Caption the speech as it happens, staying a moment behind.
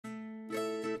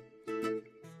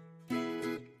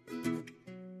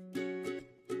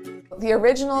the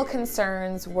original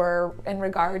concerns were in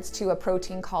regards to a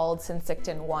protein called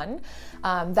syncytin-1.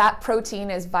 That protein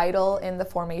is vital in the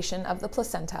formation of the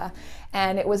placenta,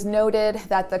 and it was noted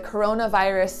that the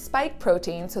coronavirus spike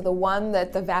protein, so the one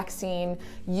that the vaccine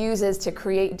uses to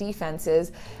create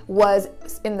defenses, was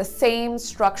in the same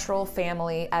structural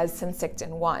family as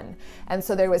syncytin-1. And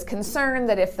so there was concern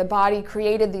that if the body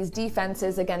created these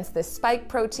defenses against this spike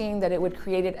protein, that it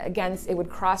would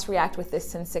cross-react with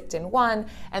this syncytin-1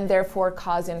 and therefore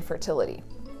cause infertility.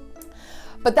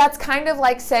 But that's kind of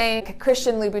like saying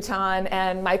Christian Louboutin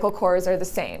and Michael Kors are the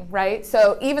same, right?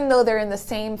 So even though they're in the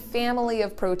same family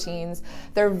of proteins,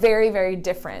 they're very, very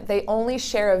different. They only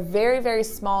share a very, very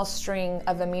small string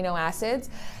of amino acids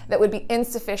that would be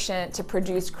insufficient to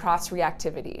produce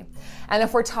cross-reactivity. And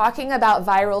if we're talking about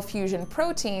viral fusion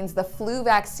proteins, the flu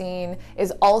vaccine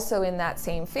is also in that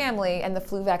same family, and the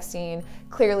flu vaccine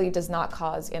clearly does not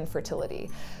cause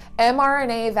infertility.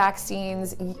 mRNA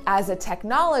vaccines as a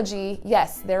technology,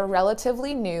 yes, they're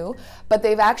relatively new, but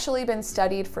they've actually been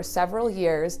studied for several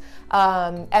years,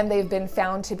 and they've been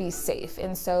found to be safe.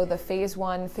 And so the phase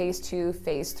 1, phase 2,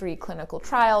 phase 3 clinical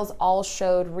trials all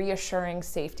showed reassuring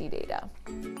safety data.